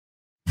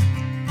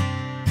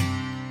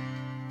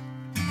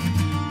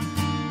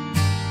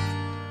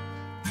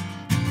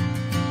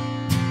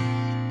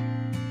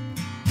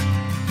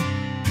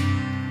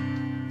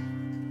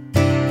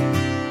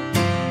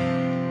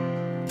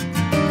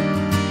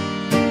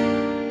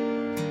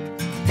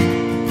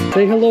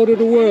Say hello to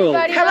the world.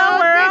 Hello,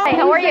 world. Hey,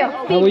 how are you?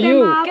 How are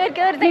you? Good,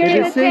 good. Thank you.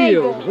 Good to see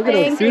you. Look at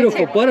those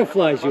beautiful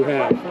butterflies you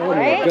have. Oh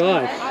my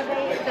gosh.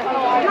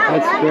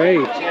 That's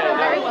great.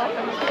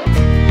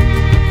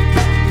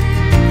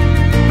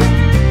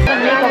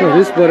 Oh,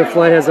 this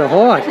butterfly has a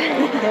heart.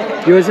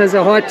 Yours has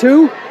a heart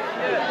too?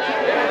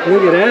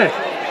 Look at that.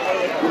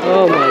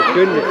 Oh my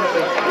goodness.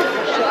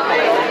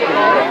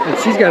 And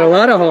she's got a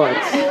lot of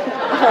hearts.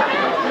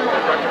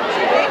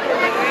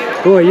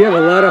 Boy, you have a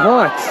lot of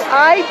hearts.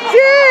 I do.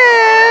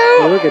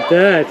 Oh, look at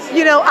that.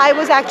 You know, I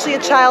was actually a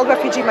child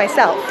refugee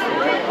myself.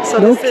 So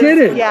No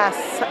kidding. Yes.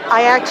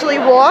 I actually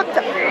walked.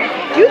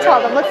 You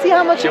tell them. Let's see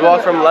how much. She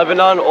walked from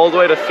Lebanon all the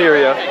way to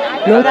Syria.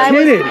 No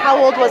kidding.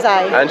 How old was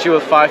I? And she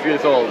was 5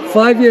 years old.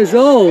 5 years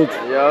old?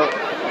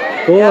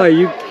 Yep. Boy,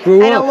 you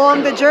grew And up.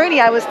 along the journey,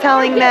 I was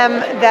telling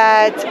them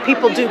that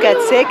people do get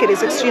sick. It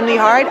is extremely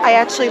hard. I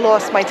actually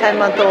lost my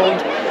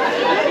 10-month-old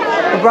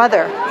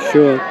brother.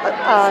 Sure.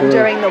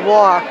 During the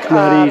walk.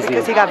 Not easy.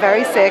 Because he got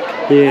very sick.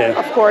 Yeah.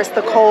 Of course,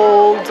 the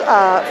cold,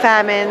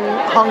 famine,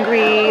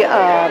 hungry.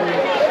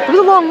 It was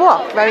a long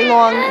walk. Very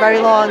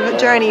long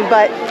journey.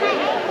 But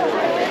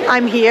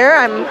I'm here.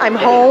 I'm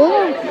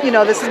home. You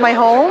know, this is my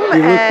home, You look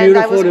and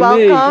I was beautiful to me.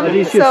 welcome. Are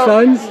these your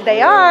sons?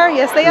 They are.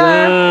 Yes, they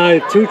are.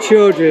 Ah, 2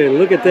 children.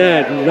 Look at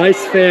that.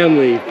 Nice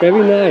family.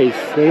 Very nice.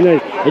 Very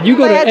nice. And you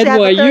go to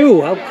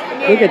NYU.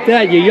 Look at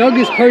that. You're the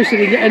youngest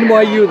person in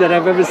NYU that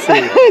I've ever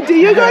seen. Do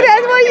you go to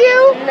NYU?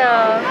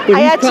 No. But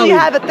I he's actually probably-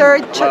 have a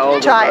third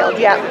child.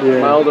 Yeah.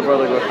 My older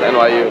brother goes to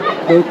NYU.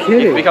 No He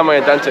kidding. could become a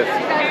dentist.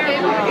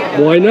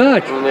 Why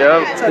not?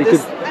 Yep. So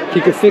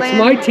He could fix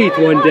my teeth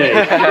one day.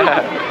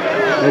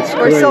 That's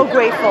We're great. so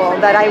grateful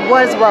that I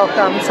was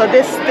welcome. So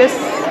this is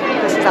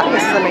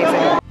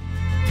amazing.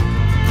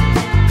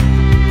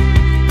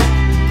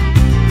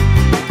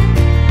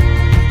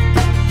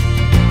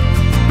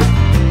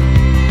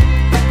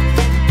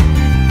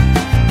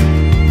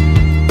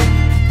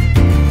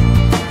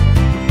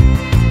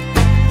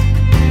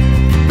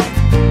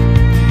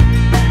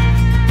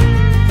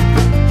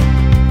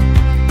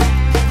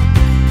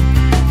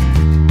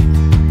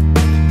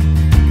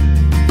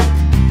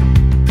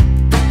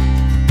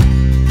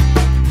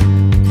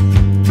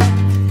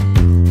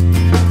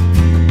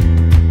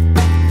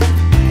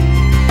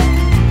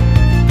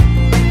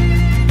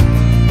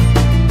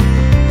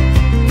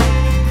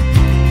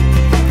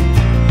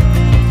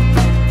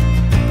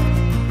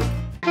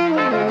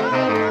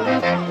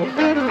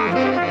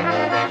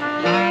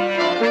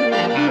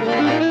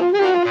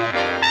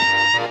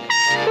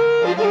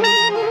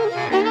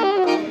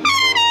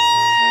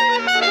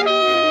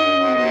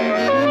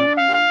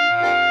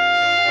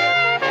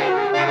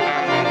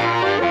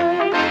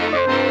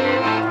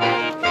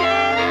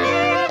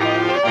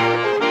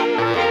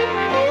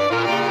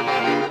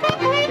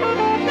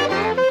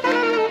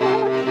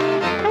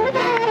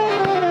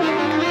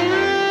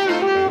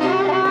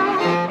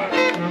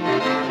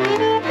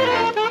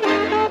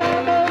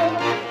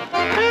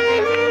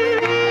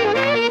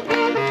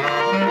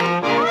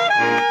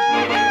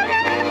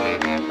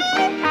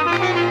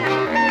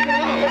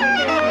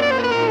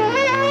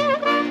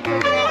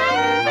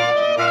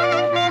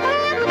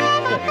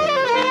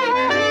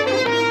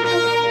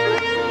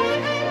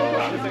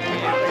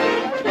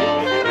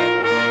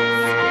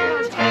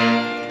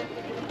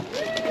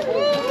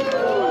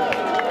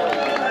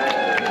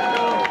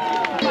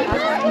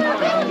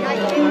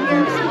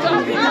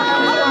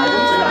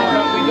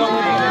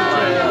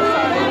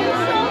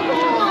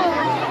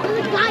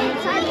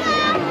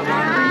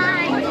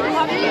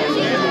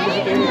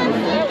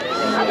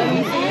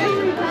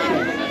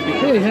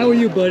 Hey, how are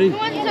you, buddy? Good,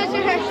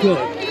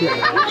 good.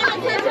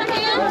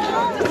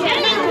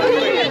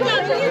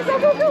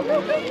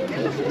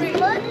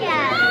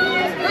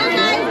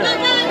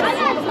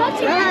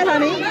 Hi,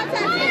 honey.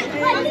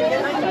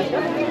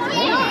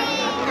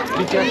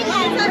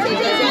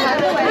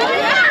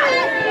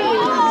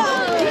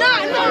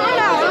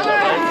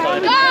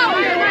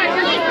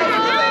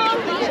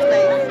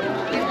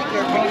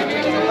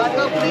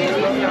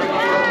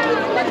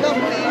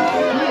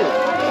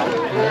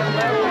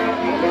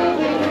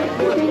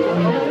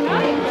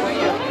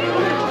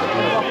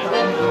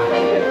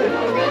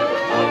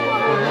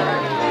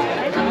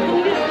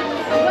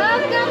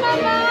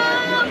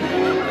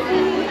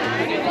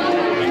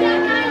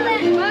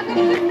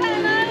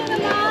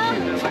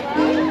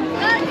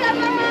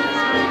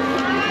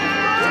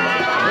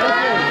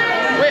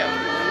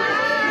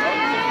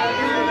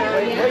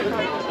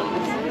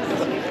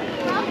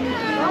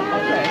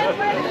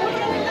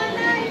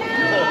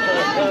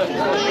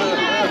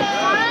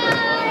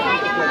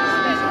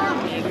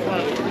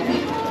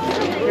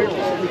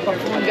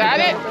 Got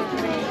it?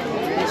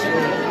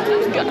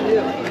 Got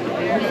it.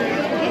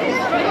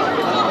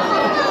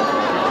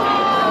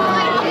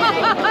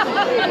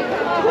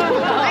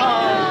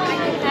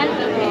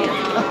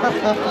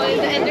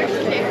 And they're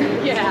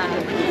scared. Yeah.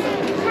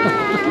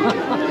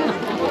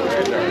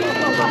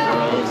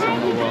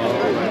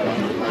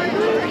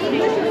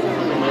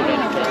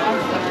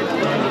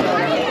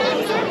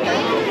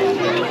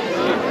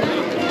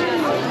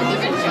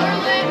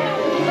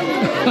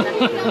 That's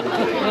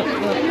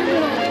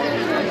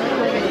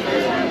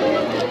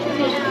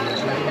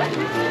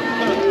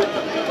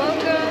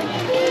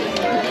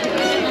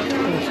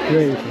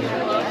great.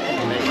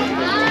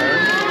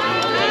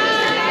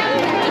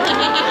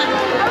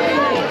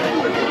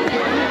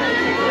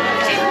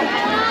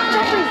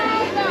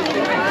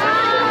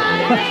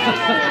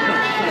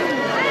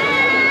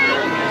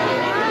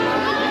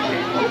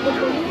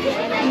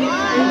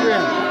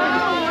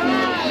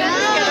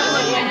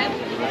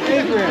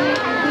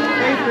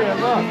 Adrian,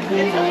 look.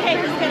 It's okay,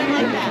 just get him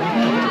like that.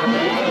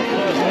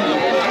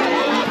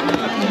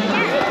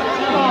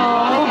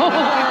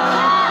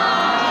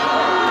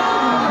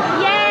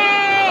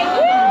 Yay!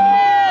 Woo!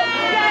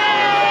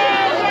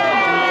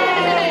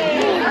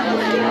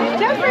 Yay!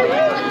 Jeffrey, we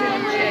love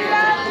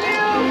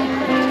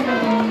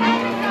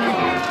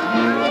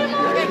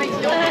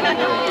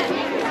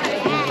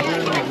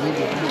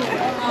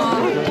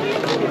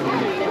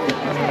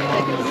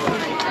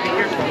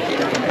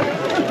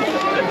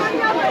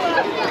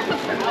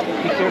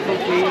Be careful,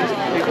 please.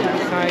 Take to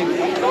the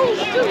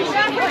side.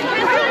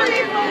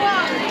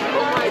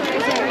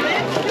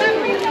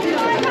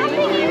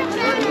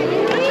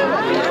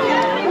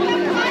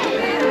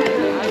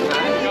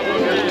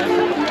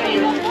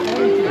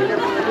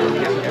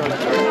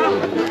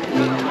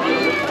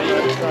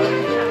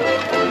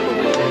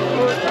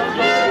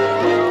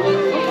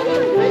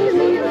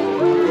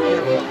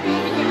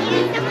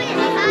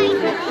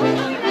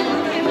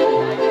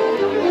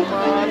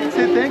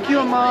 Say thank you,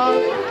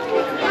 Amal.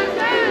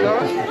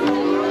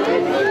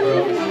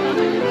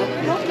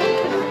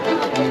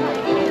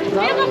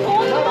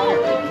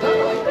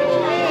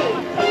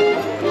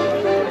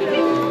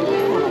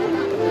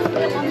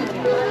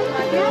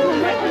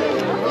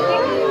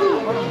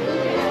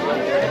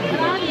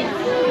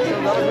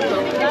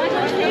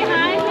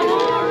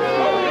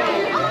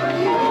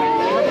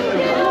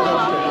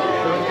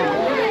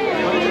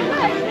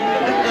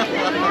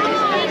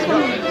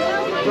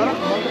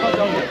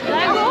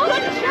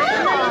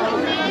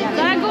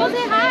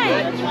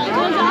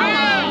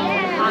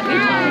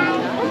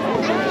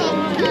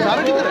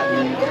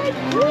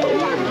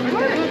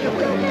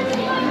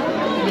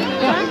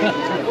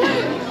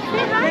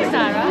 Hi,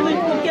 Sarah.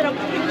 We'll get a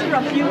picture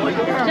of you with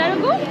her.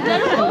 Jarugo?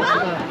 Jarugo?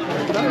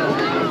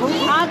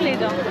 Agle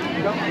do.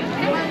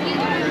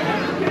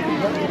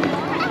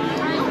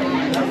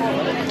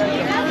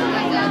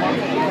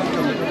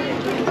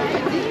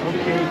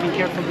 Okay, be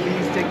careful,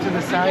 please. Take to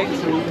the side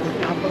so you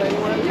don't topple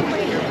anyone.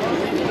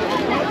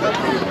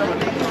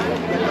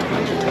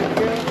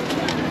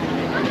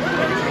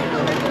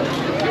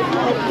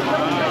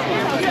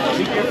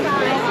 Be careful,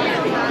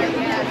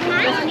 please.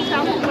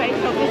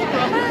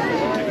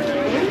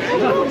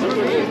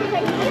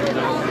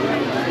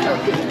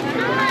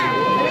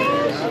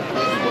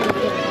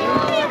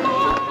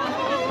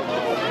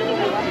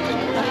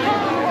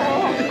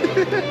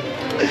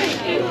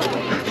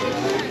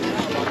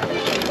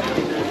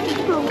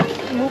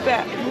 Move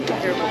back. Move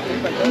back.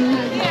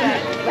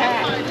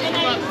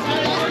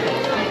 Back.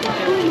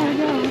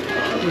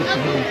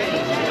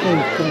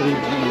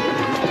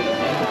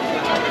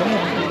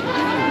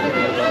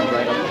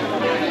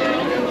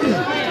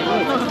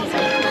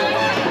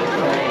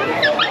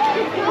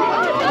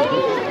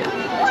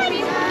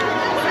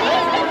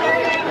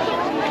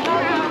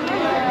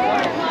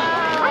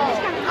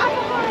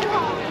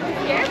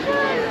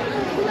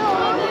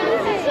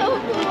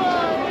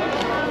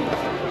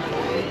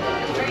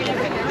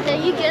 Are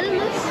you getting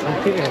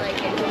this? Yeah.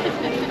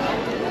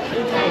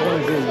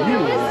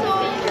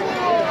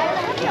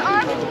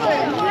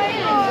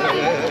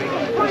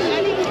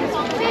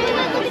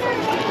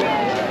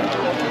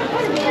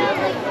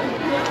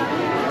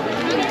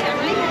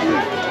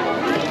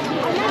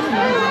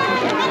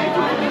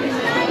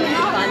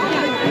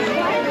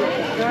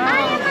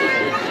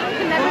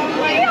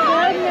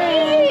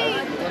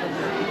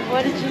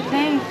 What did you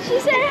think? She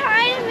said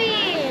hi to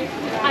me.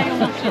 I don't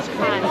know, she's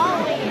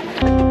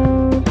crying.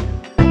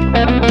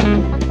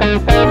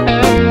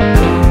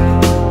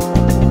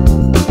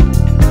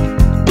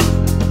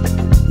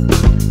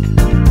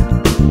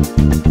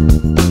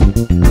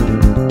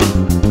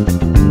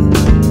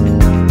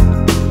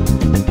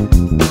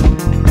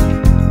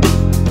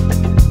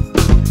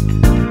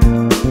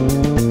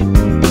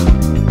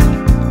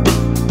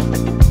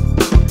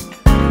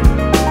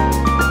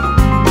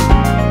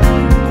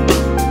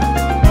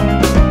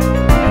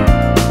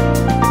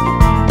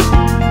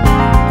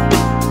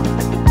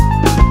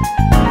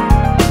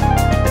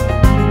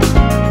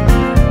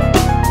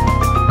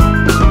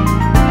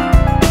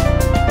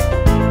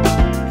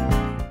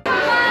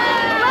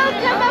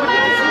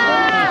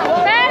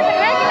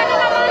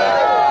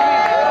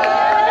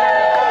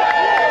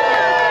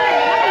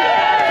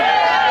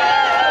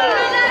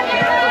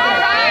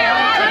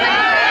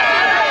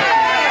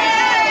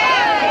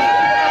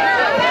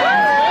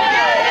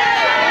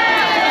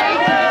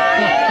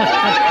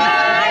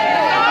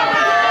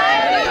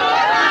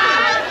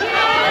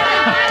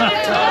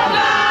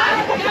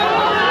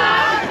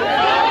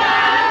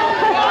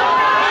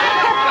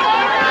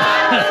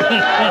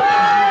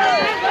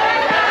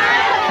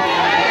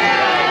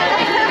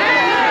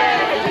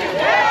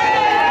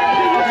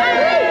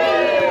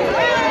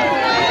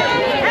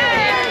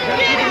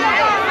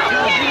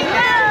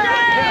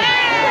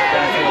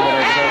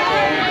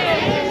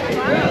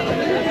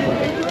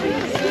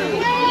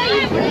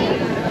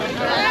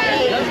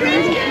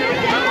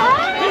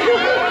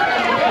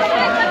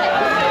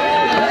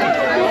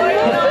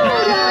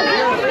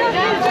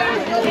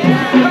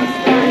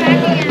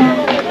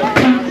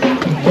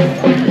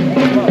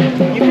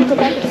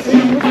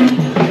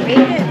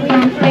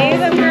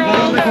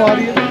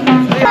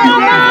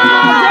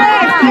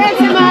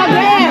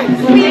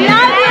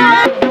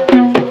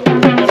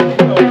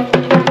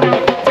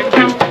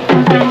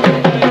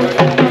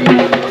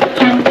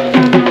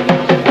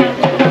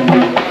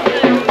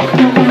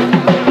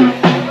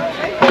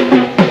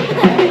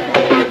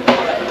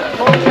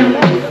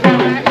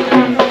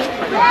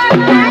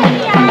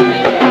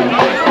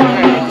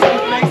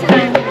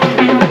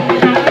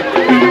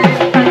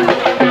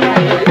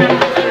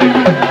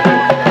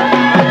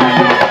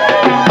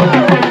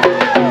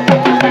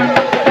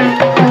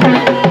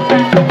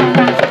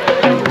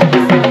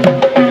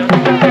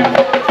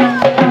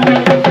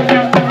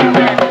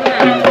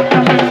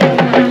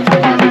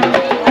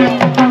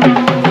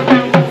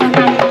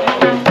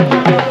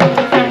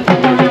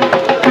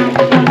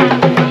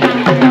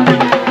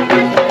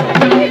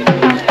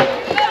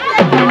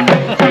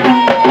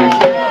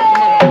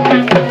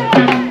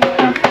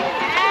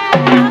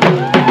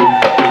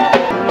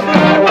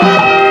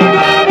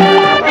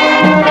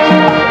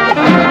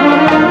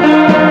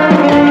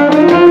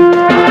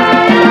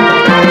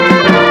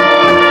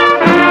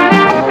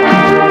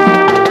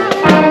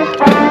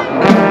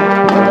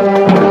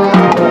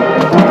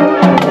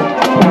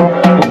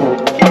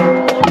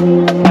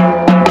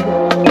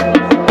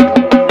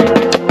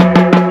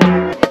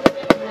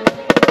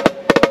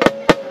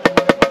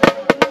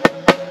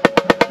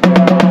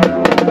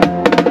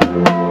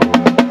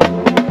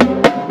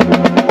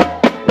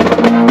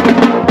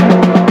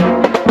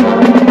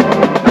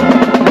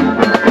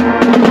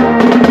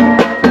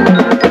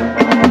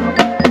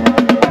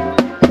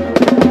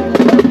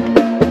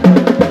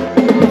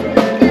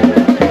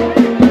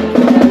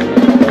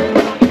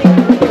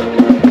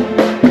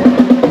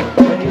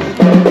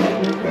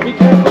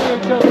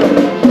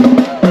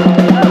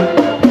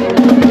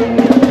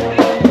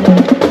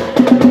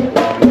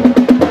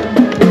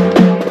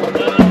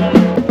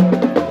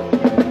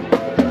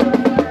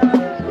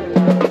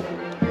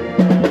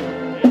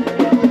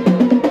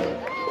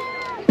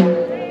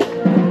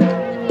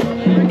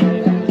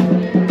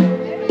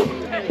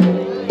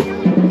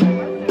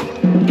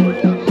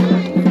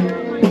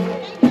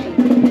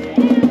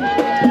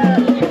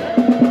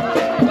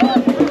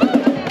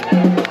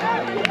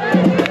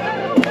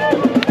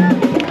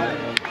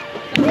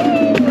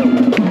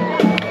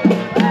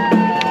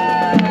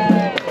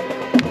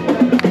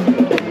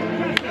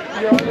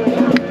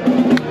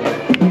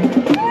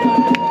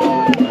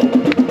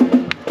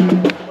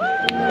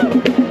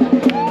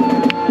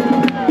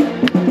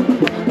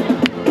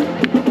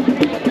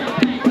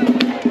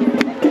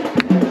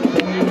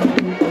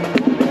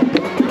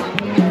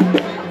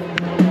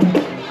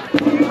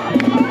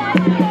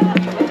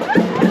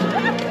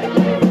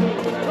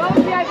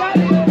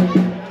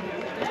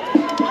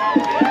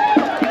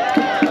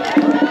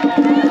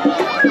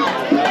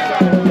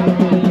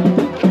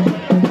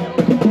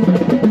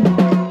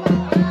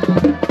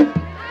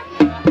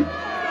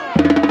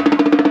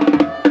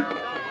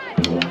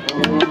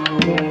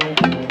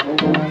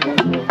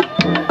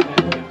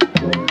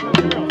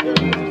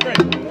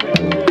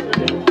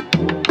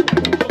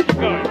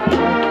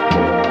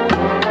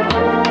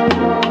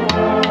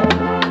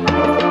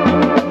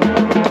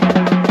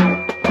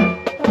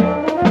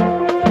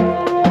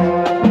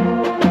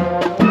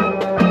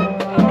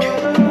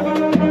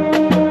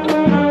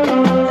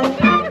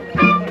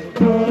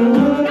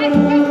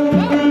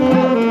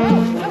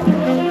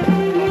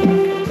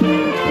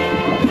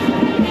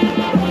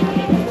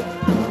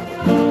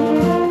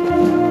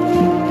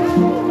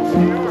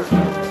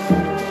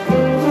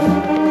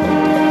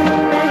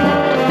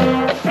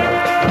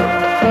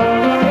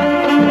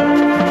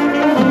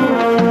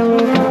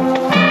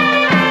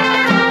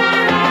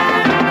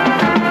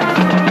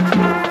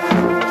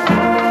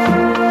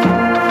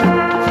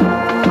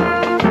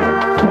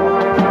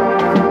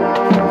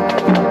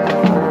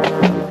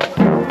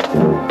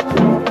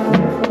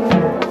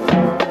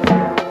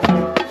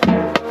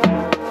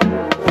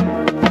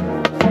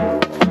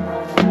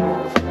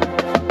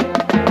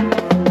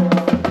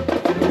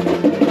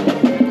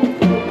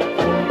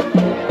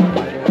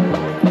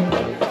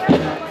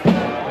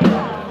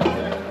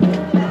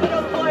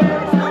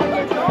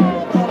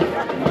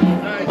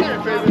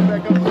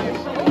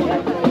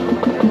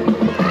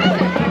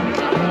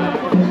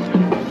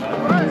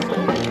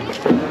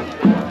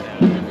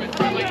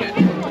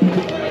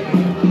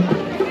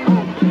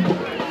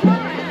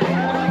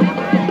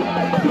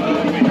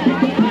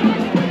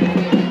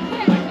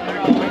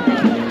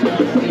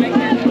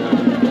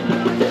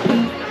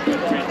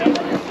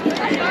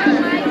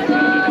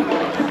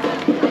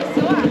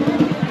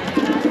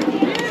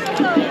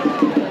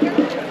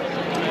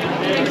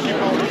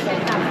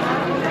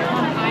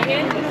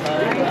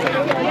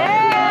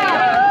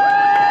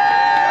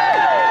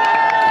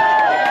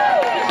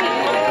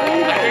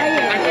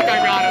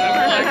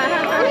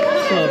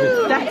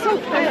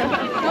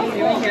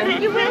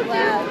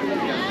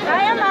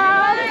 Hi,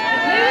 Amal.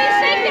 May we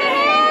shake your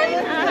hand?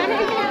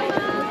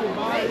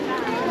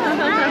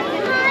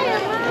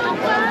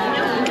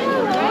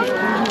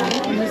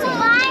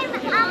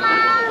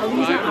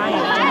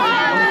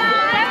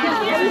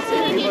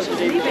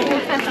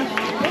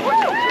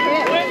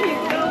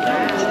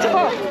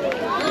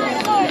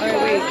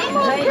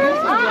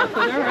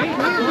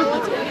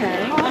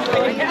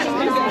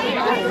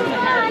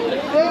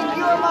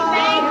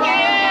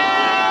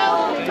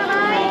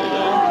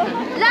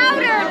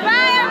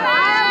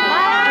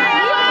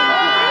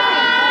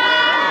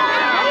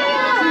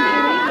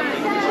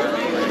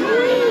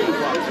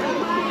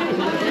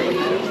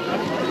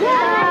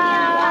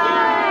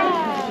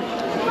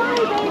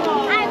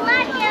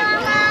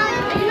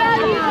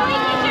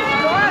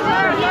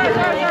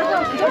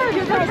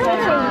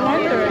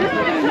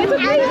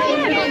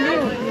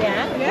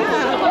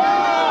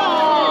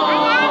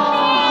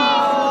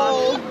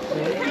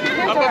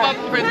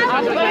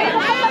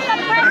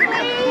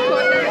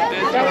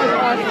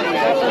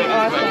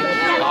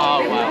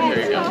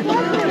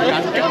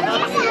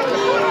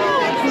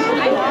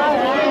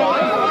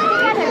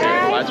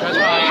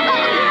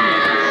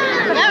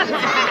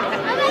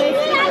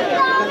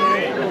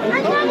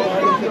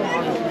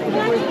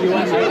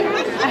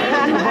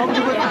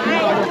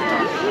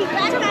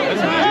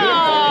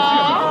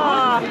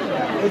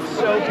 It's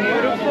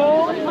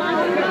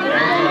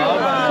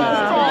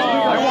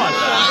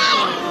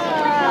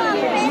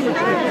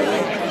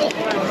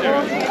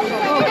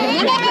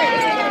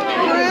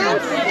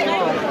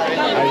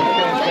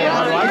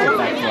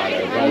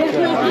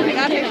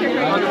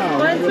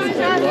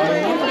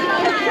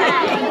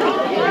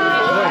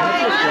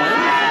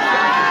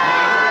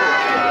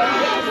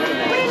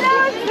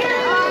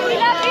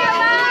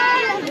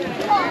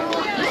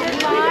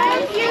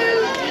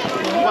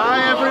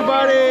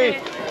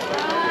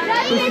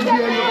This is the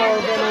end of our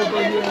event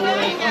over here.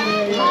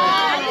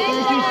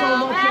 Thank you so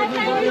much,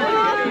 everybody.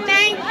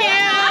 Thank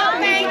you.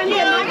 Thank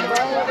you.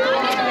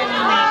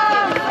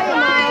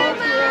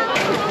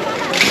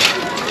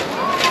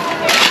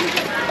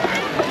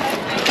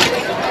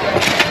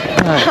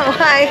 Oh,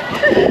 hi.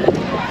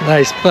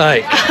 Nice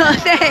bike. Oh,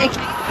 thanks.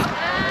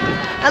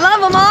 I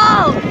love them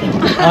all.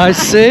 I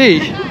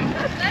see. I'm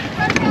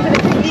gonna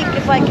sneak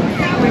if I can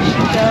see where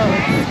she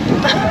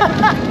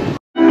goes.